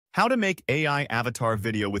How to make AI avatar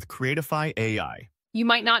video with Creatify AI. You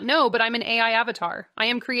might not know, but I'm an AI avatar. I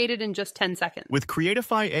am created in just 10 seconds. With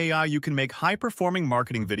Creatify AI, you can make high-performing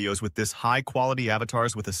marketing videos with this high-quality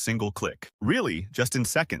avatars with a single click. Really, just in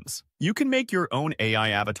seconds. You can make your own AI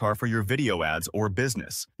avatar for your video ads or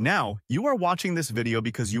business. Now, you are watching this video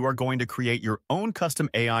because you are going to create your own custom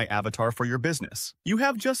AI avatar for your business. You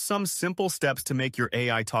have just some simple steps to make your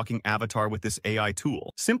AI talking avatar with this AI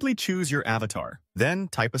tool. Simply choose your avatar, then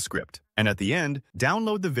type a script. And at the end,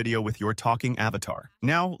 download the video with your talking avatar.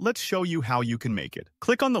 Now, let's show you how you can make it.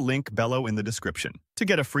 Click on the link below in the description to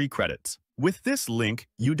get a free credits. With this link,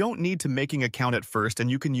 you don't need to make an account at first and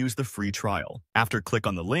you can use the free trial. After click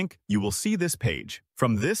on the link, you will see this page.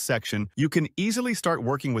 From this section, you can easily start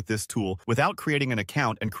working with this tool without creating an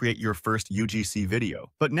account and create your first UGC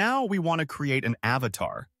video. But now we want to create an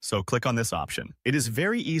avatar, so click on this option. It is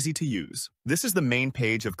very easy to use. This is the main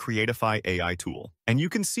page of Creatify AI tool, and you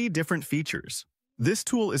can see different features. This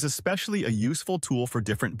tool is especially a useful tool for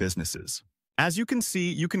different businesses. As you can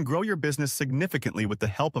see, you can grow your business significantly with the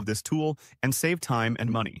help of this tool and save time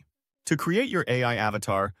and money. To create your AI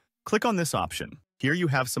avatar, click on this option. Here you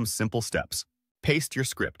have some simple steps. Paste your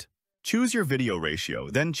script. Choose your video ratio,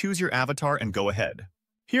 then choose your avatar and go ahead.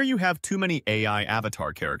 Here you have too many AI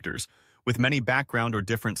avatar characters with many background or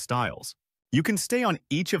different styles. You can stay on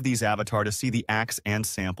each of these avatars to see the acts and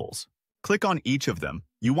samples. Click on each of them.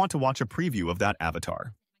 You want to watch a preview of that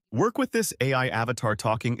avatar. Work with this AI avatar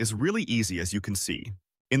talking is really easy, as you can see.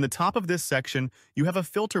 In the top of this section, you have a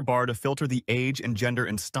filter bar to filter the age and gender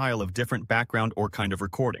and style of different background or kind of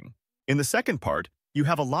recording. In the second part, you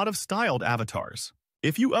have a lot of styled avatars.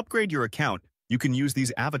 If you upgrade your account, you can use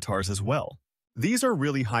these avatars as well. These are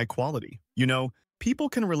really high quality. You know, people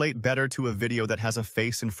can relate better to a video that has a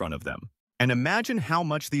face in front of them. And imagine how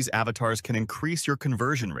much these avatars can increase your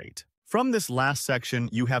conversion rate. From this last section,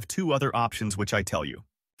 you have two other options which I tell you.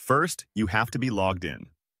 First, you have to be logged in.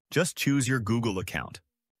 Just choose your Google account.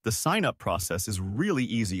 The sign-up process is really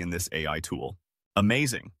easy in this AI tool.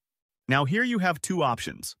 Amazing. Now here you have two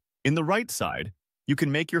options. In the right side, you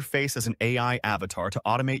can make your face as an AI avatar to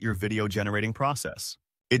automate your video generating process.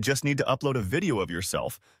 It just need to upload a video of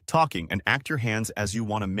yourself talking and act your hands as you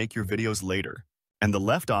want to make your videos later. And the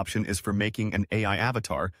left option is for making an AI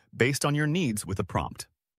avatar based on your needs with a prompt.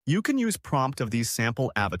 You can use prompt of these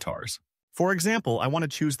sample avatars. For example, I want to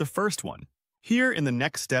choose the first one. Here in the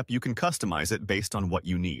next step, you can customize it based on what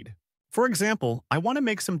you need. For example, I want to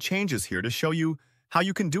make some changes here to show you how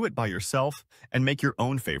you can do it by yourself and make your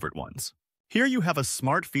own favorite ones. Here you have a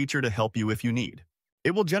smart feature to help you if you need.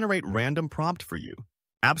 It will generate random prompt for you.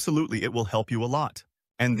 Absolutely, it will help you a lot.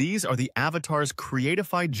 And these are the avatars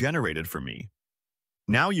Creatify generated for me.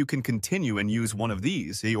 Now you can continue and use one of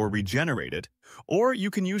these or regenerate it, or you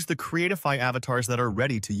can use the Creatify avatars that are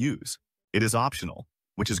ready to use. It is optional,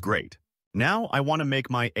 which is great. Now I want to make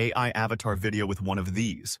my AI avatar video with one of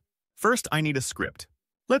these. First, I need a script.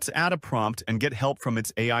 Let's add a prompt and get help from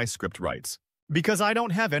its AI script writes, because I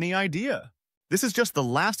don't have any idea. This is just the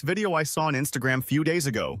last video I saw on Instagram few days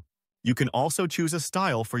ago. You can also choose a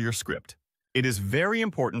style for your script. It is very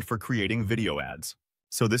important for creating video ads.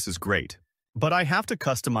 So this is great. But I have to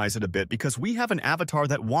customize it a bit because we have an avatar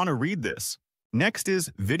that want to read this. Next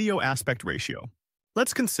is video aspect ratio.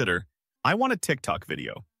 Let's consider I want a TikTok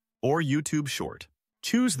video or YouTube short.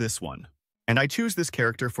 Choose this one. And I choose this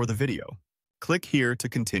character for the video. Click here to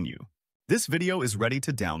continue. This video is ready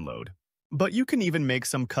to download. But you can even make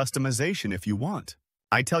some customization if you want.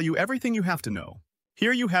 I tell you everything you have to know.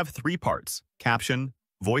 Here you have 3 parts: caption,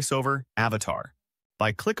 voiceover, avatar.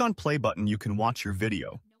 By click on play button, you can watch your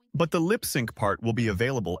video. But the lip sync part will be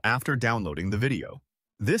available after downloading the video.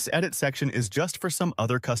 This edit section is just for some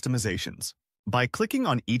other customizations. By clicking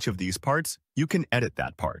on each of these parts, you can edit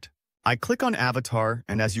that part. I click on avatar,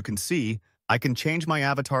 and as you can see, I can change my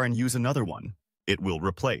avatar and use another one. It will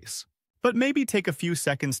replace. But maybe take a few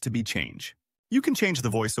seconds to be changed. You can change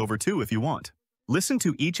the voiceover too if you want. Listen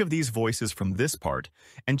to each of these voices from this part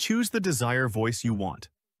and choose the desired voice you want.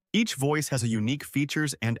 Each voice has a unique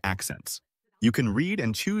features and accents. You can read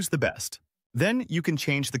and choose the best. Then you can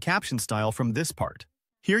change the caption style from this part.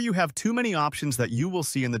 Here you have too many options that you will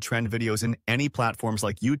see in the trend videos in any platforms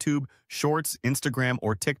like YouTube, Shorts, Instagram,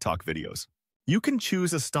 or TikTok videos. You can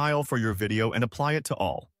choose a style for your video and apply it to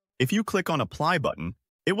all. If you click on Apply button,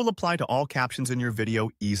 it will apply to all captions in your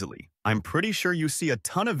video easily. I'm pretty sure you see a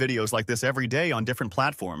ton of videos like this every day on different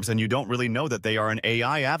platforms and you don't really know that they are an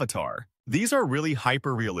AI avatar. These are really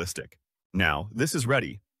hyper-realistic. Now, this is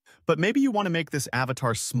ready. But maybe you want to make this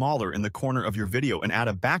avatar smaller in the corner of your video and add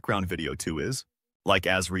a background video to like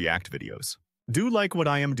as React videos. Do like what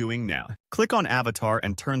I am doing now. Click on Avatar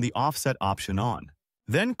and turn the Offset option on.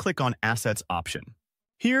 Then click on Assets option.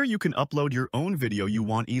 Here you can upload your own video you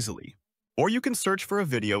want easily. Or you can search for a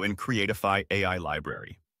video in Creatify AI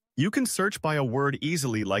library. You can search by a word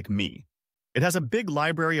easily like me. It has a big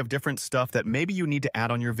library of different stuff that maybe you need to add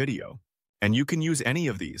on your video. And you can use any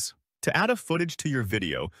of these. To add a footage to your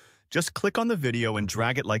video, just click on the video and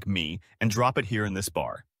drag it like me and drop it here in this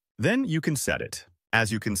bar. Then you can set it.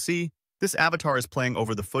 As you can see, this avatar is playing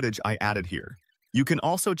over the footage I added here. You can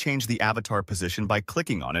also change the avatar position by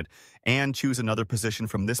clicking on it and choose another position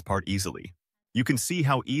from this part easily. You can see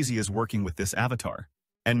how easy is working with this avatar.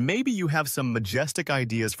 And maybe you have some majestic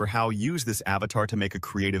ideas for how to use this avatar to make a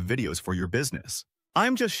creative videos for your business.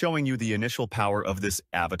 I'm just showing you the initial power of this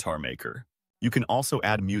avatar maker. You can also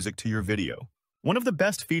add music to your video. One of the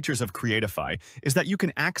best features of Creatify is that you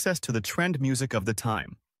can access to the trend music of the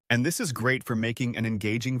time. And this is great for making an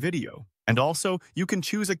engaging video. And also, you can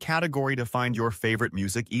choose a category to find your favorite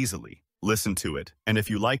music easily. Listen to it, and if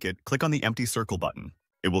you like it, click on the empty circle button.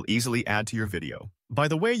 It will easily add to your video. By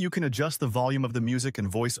the way, you can adjust the volume of the music and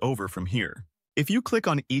voice over from here. If you click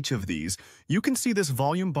on each of these, you can see this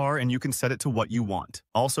volume bar and you can set it to what you want.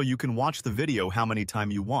 Also, you can watch the video how many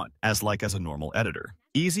times you want, as a normal editor.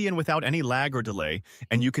 Easy and without any lag or delay,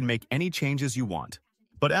 and you can make any changes you want.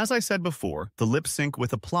 But as I said before, the lip sync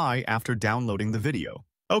with apply after downloading the video.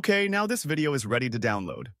 Okay, now this video is ready to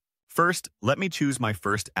download. First, let me choose my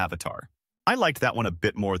first avatar. I liked that one a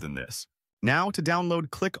bit more than this. Now to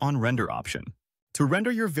download, click on render option. To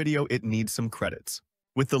render your video, it needs some credits.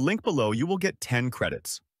 With the link below, you will get 10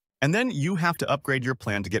 credits. And then you have to upgrade your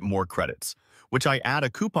plan to get more credits, which I add a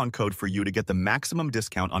coupon code for you to get the maximum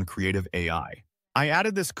discount on Creative AI. I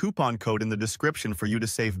added this coupon code in the description for you to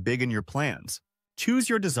save big in your plans. Choose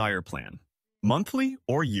your desired plan, monthly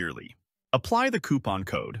or yearly. Apply the coupon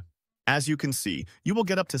code. As you can see, you will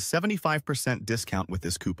get up to 75% discount with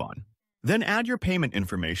this coupon. Then add your payment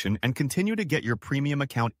information and continue to get your premium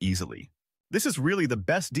account easily. This is really the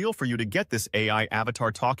best deal for you to get this AI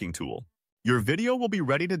avatar talking tool. Your video will be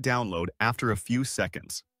ready to download after a few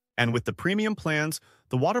seconds. And with the premium plans,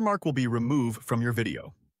 the watermark will be removed from your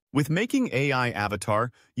video. With making AI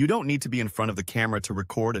avatar, you don't need to be in front of the camera to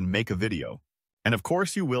record and make a video. And of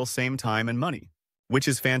course you will save time and money, which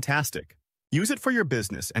is fantastic. Use it for your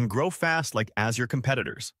business and grow fast as your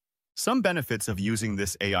competitors. Some benefits of using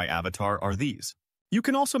this AI avatar are these. You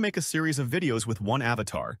can also make a series of videos with one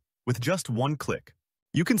avatar, with just one click.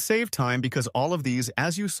 You can save time because all of these,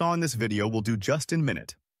 as you saw in this video, will do just in a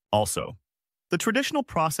minute. Also, the traditional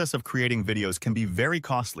process of creating videos can be very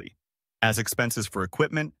costly, as expenses for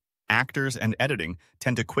equipment, actors, and editing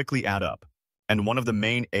tend to quickly add up. And one of the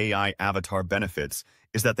main AI avatar benefits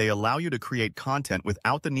is that they allow you to create content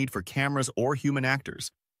without the need for cameras or human actors,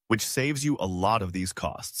 which saves you a lot of these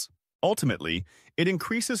costs. Ultimately, it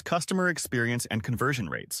increases customer experience and conversion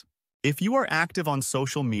rates. If you are active on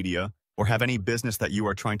social media or have any business that you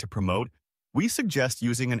are trying to promote, we suggest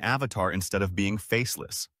using an avatar instead of being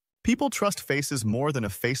faceless. People trust faces more than a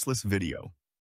faceless video.